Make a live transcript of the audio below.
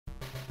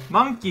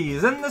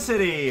Monkeys in the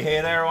city!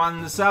 Hey there,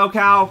 everyone,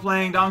 SoCal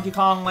playing Donkey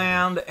Kong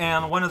Land,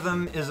 and one of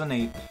them is an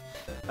ape.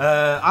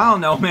 I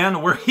don't know,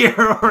 man, we're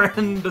here, we're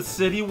in the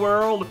city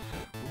world.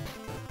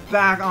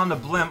 Back on the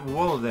blimp,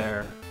 whoa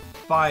there.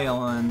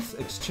 Violence,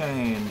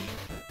 exchange.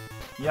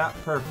 Yeah,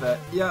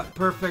 perfect. Yeah,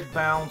 perfect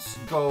bounce.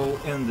 Go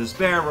in this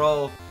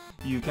barrel.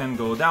 You can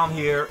go down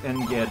here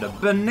and get a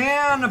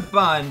banana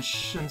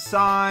bunch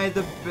inside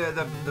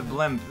the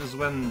blimp is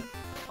when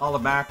all the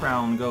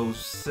background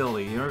goes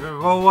silly. You're gonna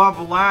go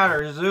up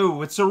ladders.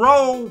 Ooh, it's a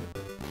rope!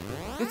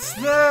 It's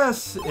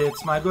this!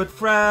 It's my good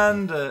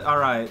friend.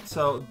 Alright,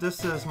 so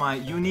this is my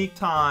unique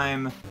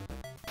time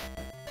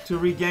to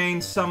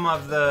regain some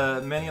of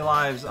the many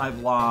lives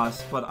I've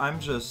lost, but I'm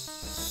just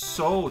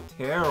so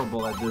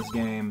terrible at this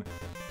game.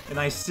 And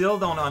I still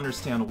don't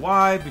understand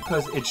why,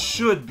 because it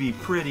should be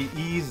pretty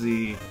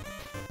easy.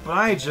 But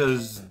I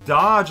just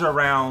dodge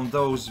around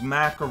those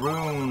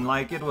macaroon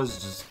like it was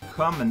just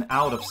coming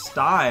out of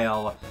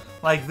style.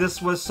 Like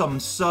this was some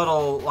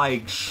subtle,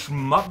 like,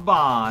 shmup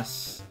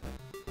boss.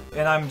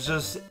 And I'm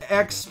just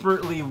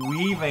expertly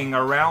weaving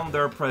around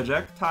their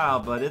projectile,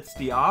 but it's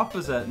the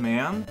opposite,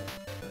 man.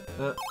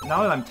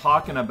 Now that I'm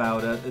talking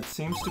about it, it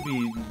seems to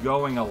be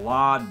going a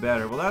lot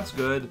better. Well, that's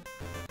good.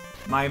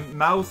 My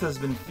mouth has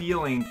been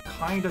feeling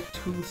kind of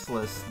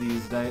toothless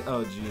these days.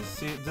 Oh, geez.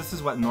 See, this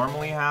is what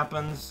normally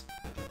happens.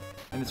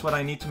 And it's what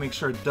I need to make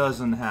sure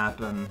doesn't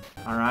happen.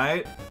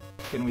 Alright?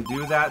 Can we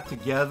do that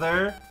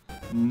together?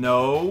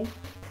 No.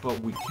 But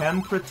we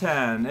can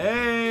pretend.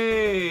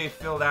 Hey!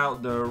 Filled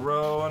out the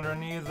row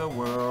underneath the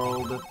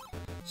world.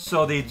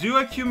 So they do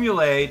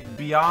accumulate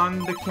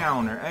beyond the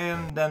counter.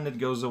 And then it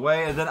goes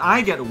away. And then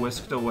I get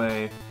whisked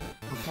away.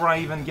 Before I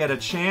even get a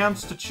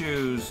chance to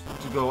choose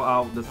to go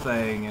out the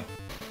thing.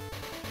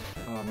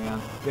 Oh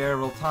man.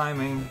 Barrel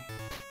timing.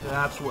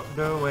 That's what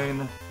we're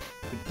doing.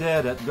 We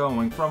did it,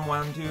 going from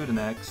one to the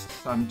next.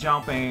 I'm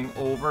jumping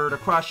over the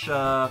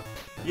crusher.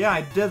 Yeah,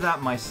 I did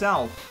that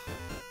myself.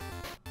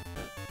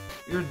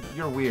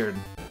 You're weird.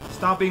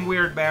 Stop being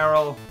weird,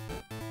 Barrel.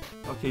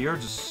 Okay, you're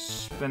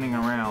just spinning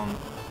around.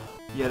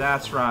 Yeah,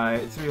 that's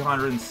right.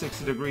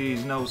 360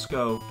 degrees, no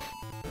scope.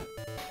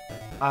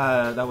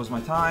 That was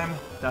my time.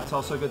 That's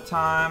also a good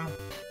time.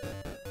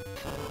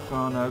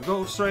 Gonna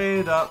go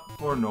straight up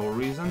for no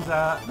reasons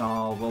at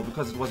all. Well,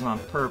 because it wasn't on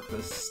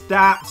purpose.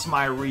 That's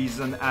my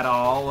reason at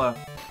all.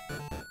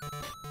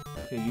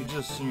 Okay, you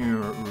just...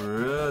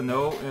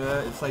 no,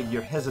 it's like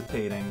you're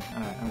hesitating.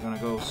 Alright, I'm gonna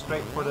go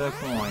straight for the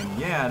coin.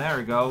 Yeah, there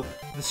we go.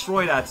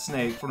 Destroy that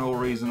snake for no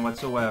reason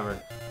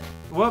whatsoever.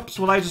 Whoops,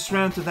 well I just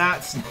ran into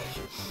that snake.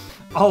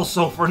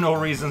 Also for no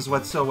reasons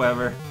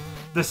whatsoever.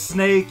 The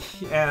snake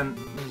and...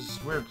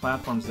 there's weird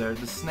platforms there.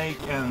 The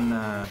snake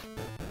and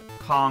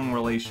Kong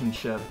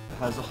relationship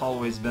has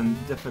always been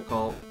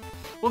difficult.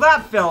 Well,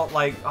 that felt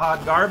like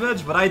hot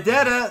garbage, but I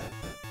did it!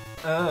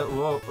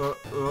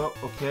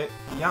 Okay.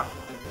 Yeah,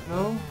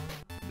 go.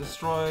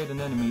 Destroyed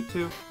an enemy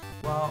too.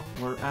 While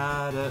we're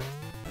at it,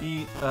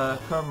 eat a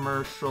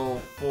commercial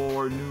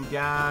for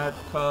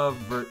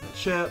nougat-covered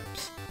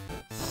chips.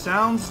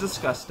 Sounds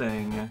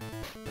disgusting.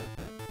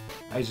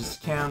 I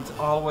just can't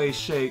always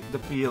shake the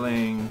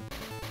feeling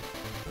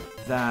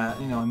that,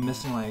 you know, I'm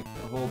missing like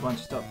a whole bunch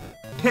of stuff.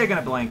 Pig in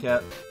a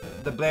blanket.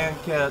 The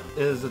blanket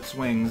is its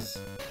wings.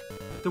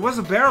 There was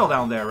a barrel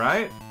down there,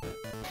 right?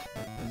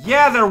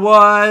 Yeah, there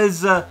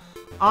was!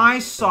 I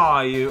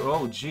saw you.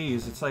 Oh,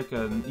 geez, it's like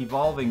an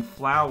evolving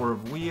flower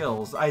of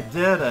wheels. I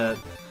did it.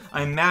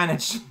 I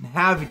managed to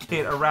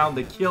navigate around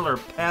the killer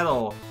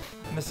pedal,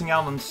 missing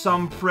out on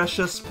some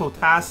precious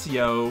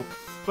potassio.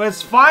 But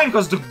it's fine,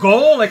 because the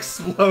goal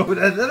exploded.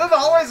 Did it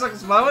always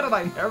explode and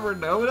I never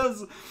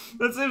noticed?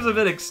 That seems a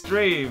bit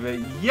extreme.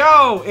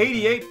 Yo,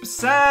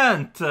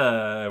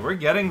 88%! We're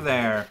getting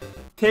there.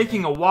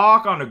 Taking a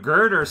walk on the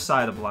girder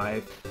side of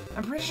life.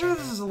 I'm pretty sure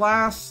this is the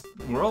last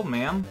world,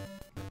 man.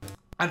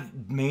 I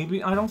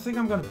don't think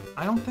I'm gonna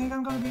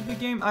beat the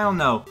game. I don't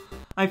know.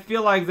 I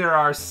feel like there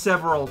are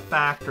several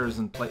factors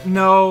in play.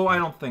 No, I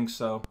don't think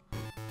so.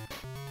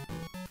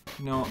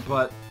 No,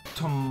 but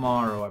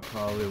tomorrow I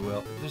probably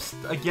will. There's,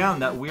 again,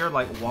 that weird,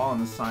 like, wall on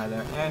the side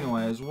there.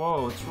 Anyways,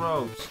 whoa, it's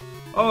ropes.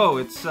 Oh,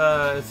 it's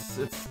the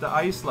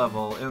ice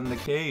level in the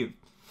cave.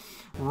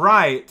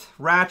 Right,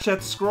 Ratchet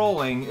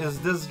scrolling is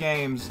this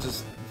game's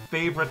just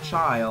favorite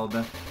child.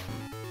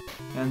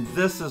 And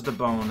this is the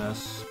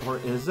bonus. Or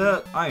is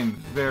it? I am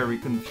very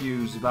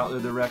confused about the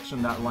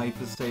direction that life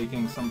is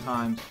taking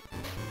sometimes.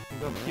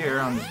 Go up here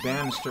on this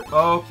banister.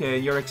 Okay,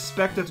 you're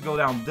expected to go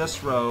down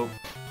this rope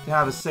to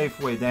have a safe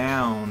way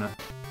down.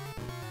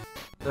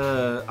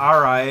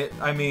 Alright.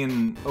 I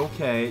mean,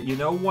 okay. You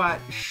know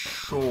what?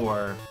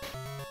 Sure.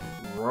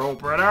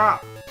 Rope it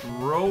up.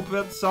 Rope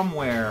it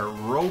somewhere.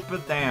 Rope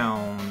it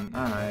down.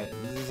 Alright.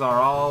 These are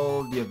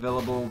all the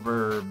available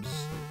verbs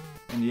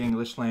in the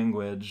English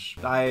language.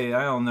 I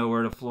don't know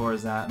where the floor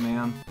is at,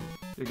 man.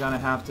 You're gonna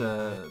have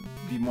to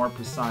be more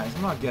precise.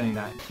 I'm not getting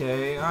that,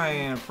 okay? I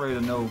ain't afraid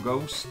of no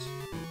ghost.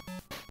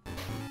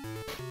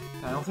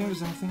 I don't think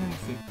there's anything.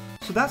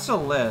 So that's a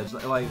ledge,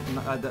 like,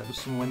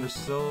 that's some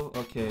windowsill.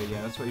 Okay,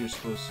 yeah, that's what you're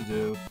supposed to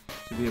do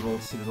to be able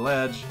to see the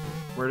ledge.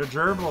 Where the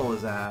gerbil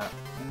is at.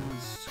 And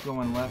it's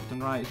going left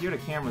and right. Here the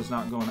camera's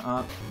not going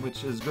up,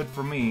 which is good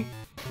for me,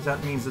 because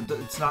that means that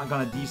it's not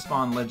gonna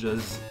despawn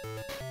ledges.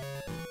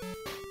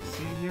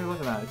 See here, look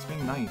at that, it's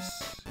being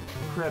nice.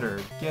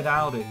 Critter, get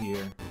out of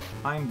here.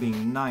 I'm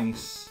being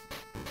nice.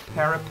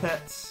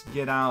 Parapets,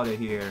 get out of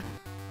here.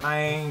 I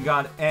ain't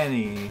got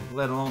any,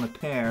 let alone a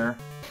pair.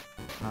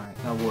 Alright,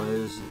 that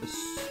was a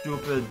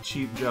stupid,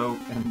 cheap joke,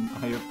 and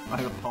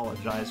I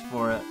apologize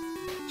for it.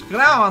 Check it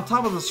out, on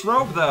top of this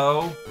rope,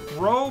 though.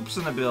 Ropes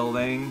in the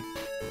building.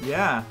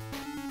 Yeah.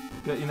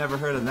 Bet you never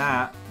heard of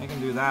that. I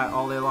can do that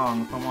all day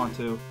long if I want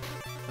to.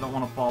 I don't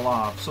want to fall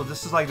off. So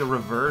this is like the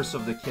reverse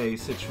of the K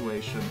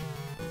situation.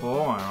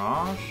 Oh my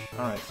gosh.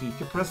 Alright, so you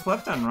can press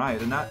left and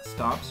right, and that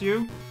stops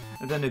you.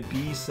 And then the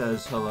B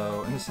says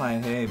hello, and it's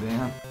like, hey,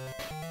 man.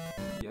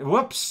 Yeah,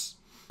 whoops!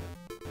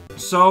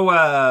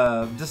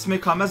 So, this may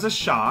come as a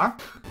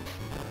shock,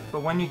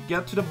 but when you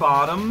get to the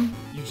bottom,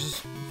 you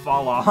just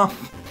fall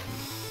off.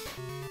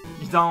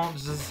 You don't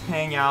just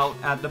hang out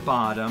at the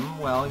bottom.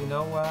 Well, you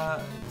know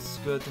what? It's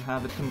good to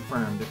have it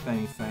confirmed, if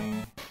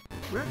anything.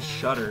 Weird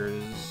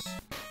shutters.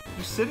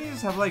 Do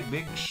cities have, like,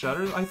 big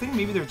shutters? I think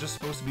maybe they're just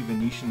supposed to be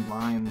Venetian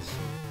blinds.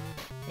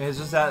 It's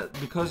just that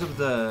because of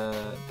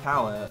the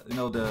palette, you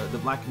know, the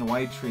black and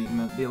white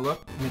treatment, they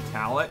look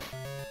metallic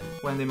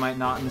when they might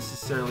not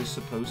necessarily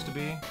supposed to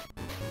be.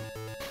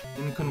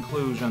 In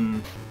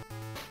conclusion,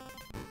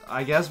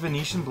 I guess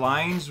Venetian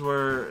blinds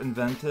were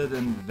invented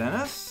in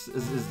Venice?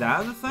 Is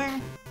that a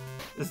thing?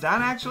 Is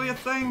that actually a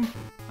thing?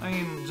 I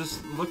mean,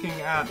 just looking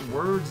at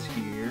words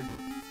here,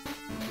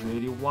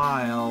 pretty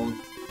wild.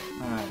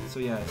 Alright, so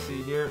yeah,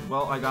 see here?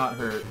 Well, I got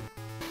hurt.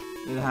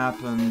 It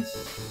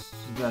happens,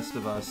 the best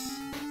of us.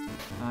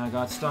 I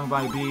got stung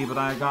by a bee, but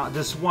I got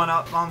this one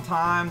up on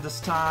time this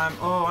time.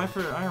 Oh, I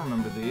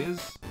remember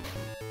these.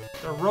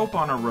 A rope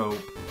on a rope.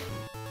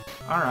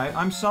 Alright,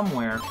 I'm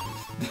somewhere.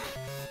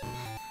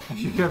 Have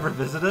you ever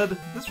visited?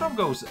 This rope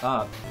goes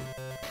up.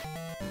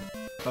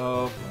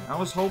 Okay, I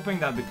was hoping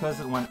that because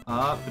it went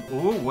up...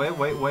 Oh,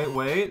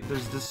 wait.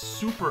 There's this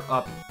super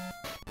up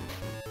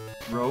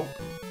rope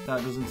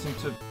that doesn't seem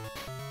to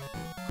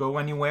go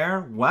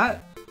anywhere.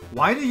 What?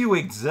 Why do you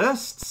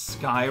exist,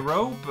 Sky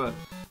Rope?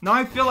 Now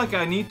I feel like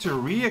I need to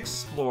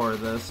re-explore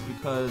this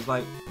because,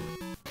 like...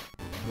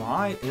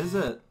 Why is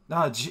it?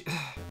 Oh, gee...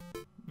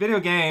 Video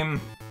game!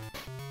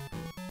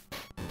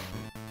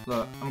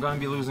 Look, I'm gonna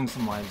be losing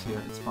some lives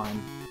here. It's fine.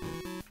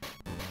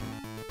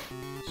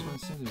 I just want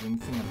to see if there's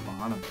anything at the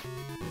bottom.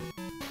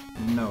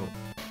 No.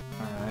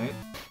 Alright.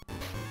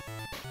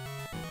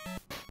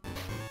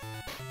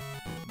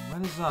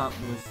 What is up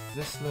with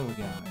this little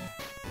guy?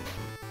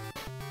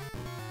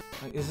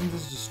 Like, isn't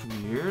this just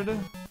weird?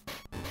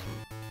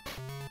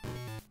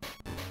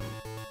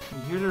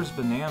 Here there's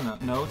banana.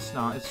 No, it's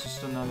not. It's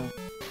just another...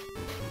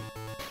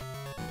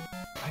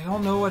 I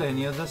don't know what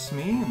any of this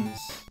means.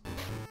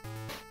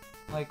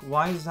 Like,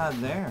 why is that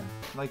there?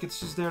 Like, it's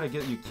just there to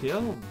get you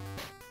killed.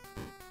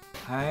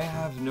 I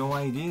have no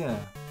idea.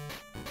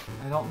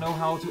 I don't know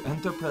how to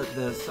interpret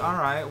this.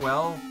 Alright,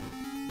 well,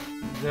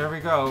 there we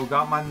go.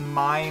 Got my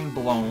mind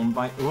blown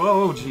by...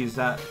 Whoa, jeez,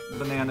 that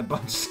banana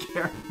bunch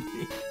scared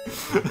me.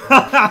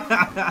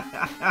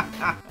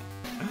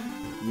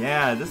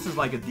 Yeah, this is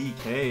like a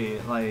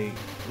DK, like,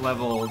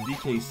 level,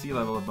 DKC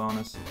level of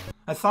bonus.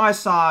 I thought I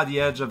saw the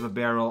edge of a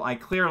barrel. I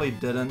clearly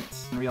didn't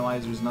and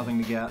realized there's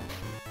nothing to get.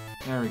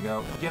 There we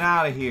go. Get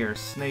out of here,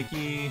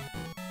 Snakey.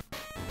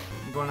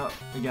 I'm going up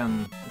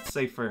again. It's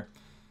safer.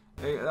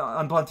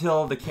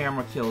 Until the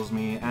camera kills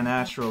me, and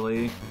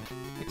naturally.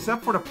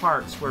 Except for the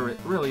parts where it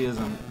really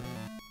isn't.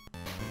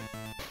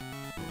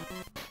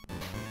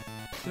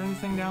 Is there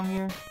anything down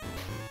here?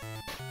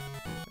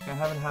 I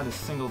haven't had a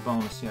single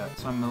bonus yet,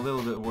 so I'm a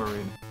little bit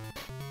worried.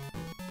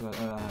 But,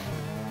 I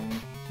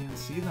can't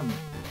see them.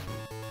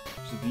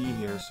 There's a bee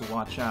here, so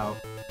watch out.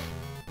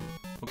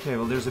 Okay,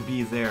 well there's a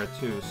bee there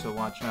too, so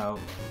watch out.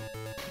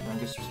 I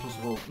guess we're supposed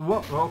to hold...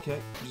 Whoa, okay.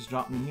 Just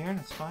drop me here,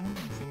 that's fine.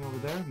 Anything over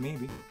there?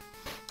 Maybe.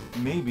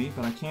 Maybe,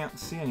 but I can't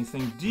see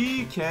anything.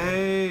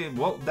 DK!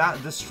 Whoa,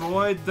 that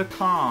destroyed the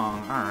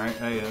Kong. Alright,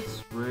 hey,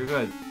 that's very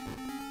good.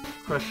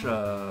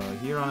 Krusha,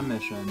 here on a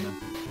mission.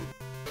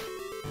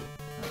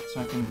 So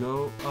I can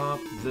go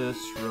up this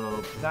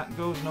rope. That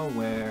goes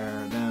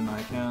nowhere. Then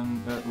I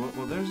can...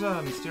 well, there's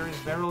a mysterious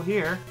barrel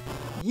here.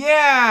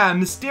 Yeah!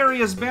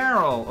 Mysterious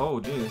barrel! Oh,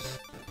 jeez.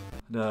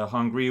 The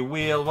hungry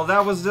wheel. Well,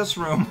 that was this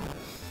room.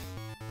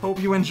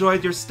 Hope you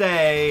enjoyed your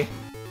stay.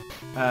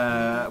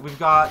 We've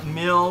got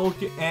milk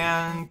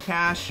and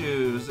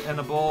cashews in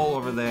a bowl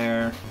over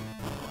there.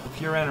 If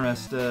you're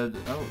interested.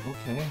 Oh,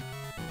 okay.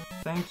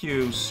 Thank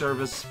you,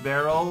 Service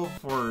Barrel,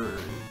 for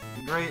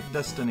the great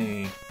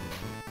destiny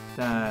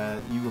that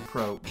you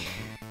approach.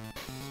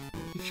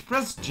 If you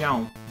press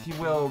jump, he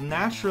will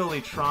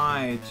naturally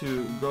try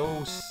to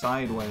go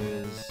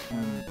sideways,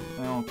 and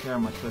I don't care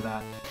much for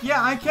that.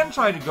 Yeah, I can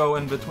try to go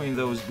in between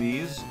those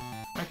bees.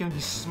 I can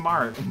be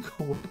smart and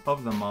go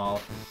above them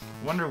all.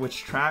 Wonder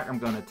which track I'm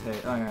gonna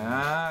take. Okay,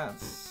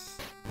 that's...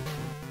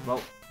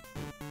 Well,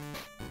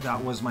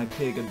 that was my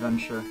pig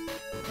adventure.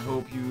 I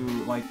hope you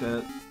liked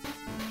it.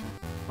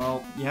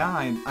 Well, yeah,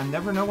 I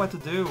never know what to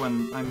do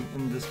when I'm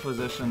in this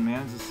position,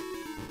 man. Just,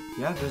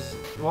 yeah, there's...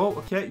 Whoa,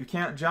 okay, you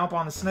can't jump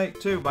on the snake,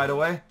 too, by the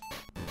way.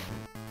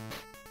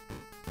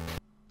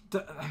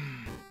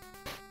 I'm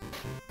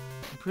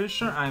pretty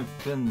sure I've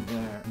been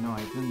there. No,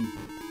 I've been...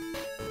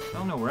 I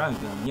don't know where I've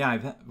been.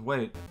 Yeah,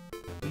 wait.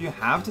 Do you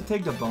have to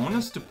take the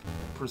bonus to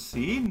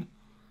proceed?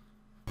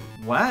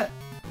 What?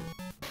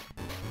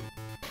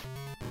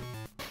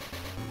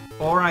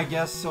 Or I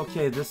guess,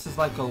 okay, this is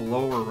like a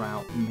lower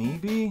route.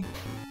 Maybe?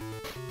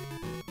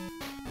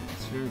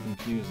 It's very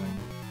confusing.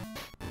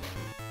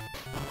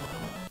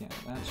 Yeah,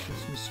 that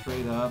shoots me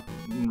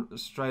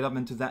straight up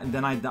into that, and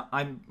then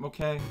I'm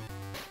okay.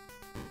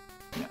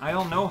 Yeah, I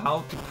don't know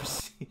how to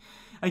proceed.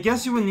 I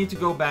guess you would need to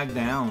go back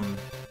down.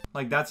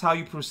 Like, that's how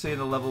you proceed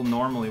a level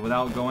normally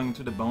without going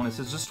to the bonus.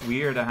 It's just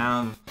weird to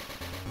have,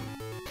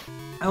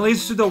 at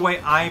least to the way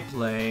I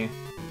play,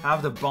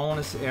 have the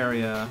bonus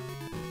area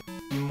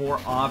be more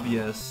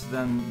obvious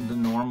than the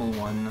normal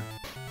one.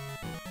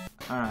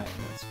 Alright,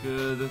 that's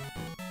good.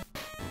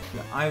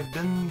 Yeah, I've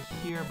been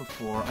here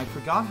before. I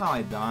forgot how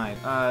I died.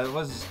 It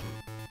was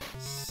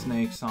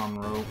snakes on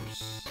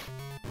ropes.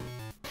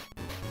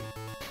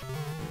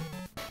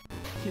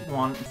 Keep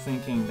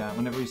thinking that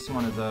whenever you see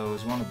one of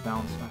those, you want to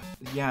bounce.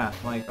 Yeah,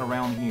 like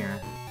around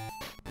here.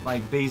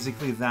 Like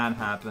basically that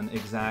happened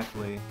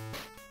exactly.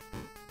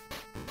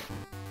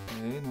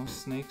 Okay, no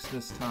snakes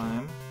this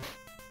time.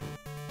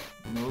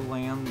 No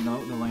land.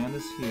 No, the land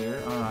is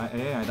here. Alright,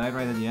 hey, I died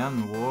right at the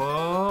end.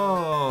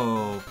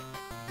 Whoa!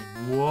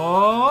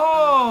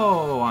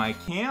 Whoa! I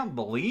can't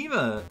believe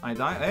it. I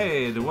died.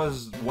 Hey, there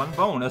was one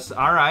bonus.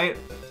 Alright.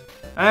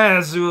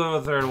 Let's do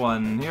the third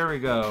one. Here we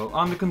go.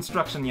 On the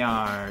construction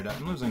yard.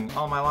 I'm losing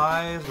all my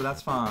lives, but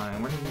that's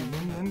fine. We're in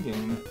the end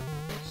game.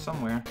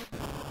 Somewhere.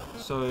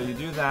 So you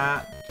do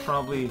that.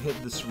 Probably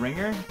hit this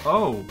ringer.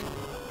 Oh!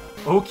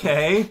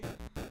 Okay.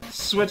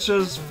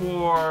 Switches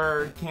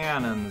for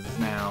cannons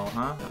now,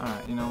 huh?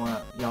 Alright, you know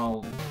what?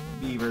 Y'all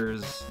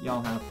beavers,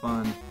 y'all have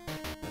fun.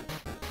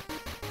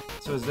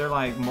 So is there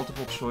like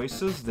multiple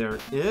choices? There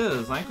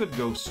is. I could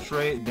go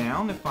straight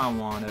down if I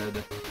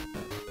wanted.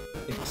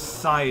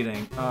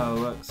 Exciting. Oh,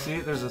 look.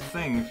 See, there's a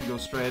thing if you go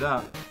straight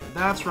up.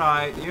 That's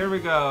right. Here we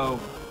go.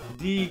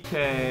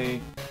 DK.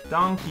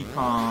 Donkey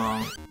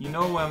Kong. You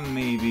know him,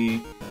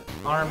 maybe.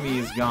 Army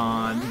is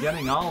gone.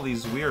 Getting all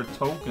these weird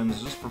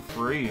tokens just for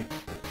free.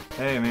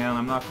 Hey, man,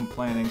 I'm not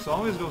complaining. So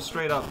always go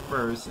straight up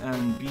first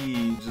and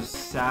be just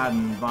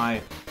saddened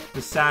by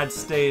the sad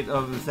state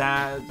of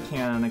that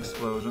cannon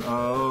explosion.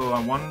 Oh,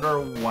 I wonder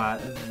what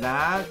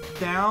that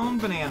down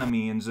banana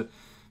means.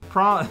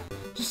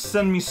 Just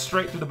send me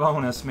straight to the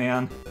bonus,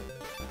 man.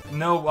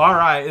 No,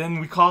 alright, and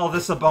we call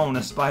this a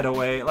bonus, by the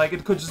way. Like,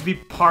 it could just be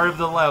part of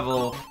the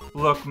level.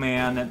 Look,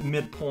 man, at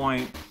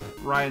midpoint,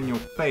 right in your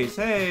face.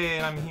 Hey,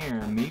 I'm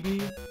here.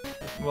 Maybe?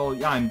 Well,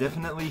 yeah, I'm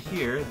definitely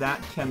here.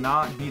 That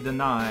cannot be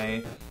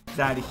denied.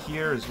 That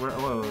here is where...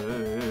 Whoa,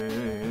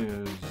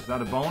 is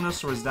that a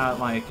bonus, or is that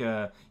like,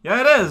 Yeah,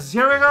 it is!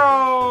 Here we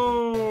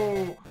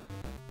go!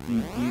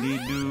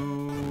 Dee-dee-dee-doo.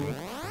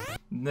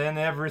 Then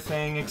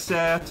everything,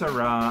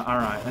 etc.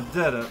 Alright, I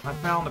did it. I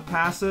found a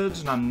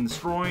passage, and I'm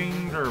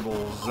destroying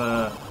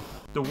gerbils.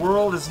 The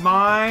world is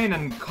mine,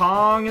 and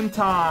Kong in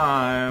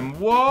time.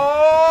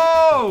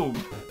 Whoa!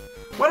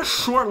 What a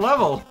short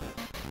level.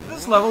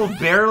 This level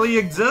barely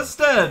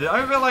existed.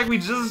 I feel like we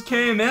just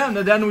came in,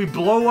 and then we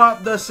blow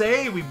up the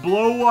save. We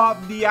blow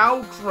up the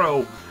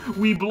outro.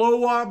 We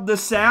blow up the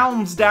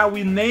sounds that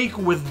we make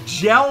with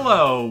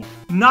Jello.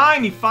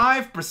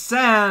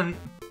 95%.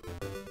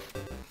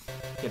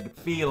 Get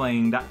the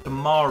feeling that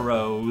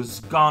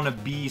tomorrow's gonna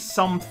be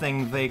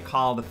something they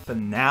call the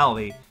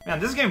finale. Man,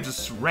 this game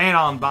just ran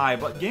on by,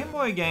 but Game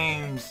Boy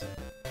games,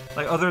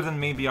 like other than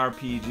maybe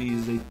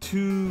RPGs, they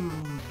do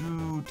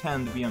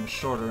tend to be on the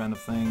shorter end of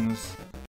things.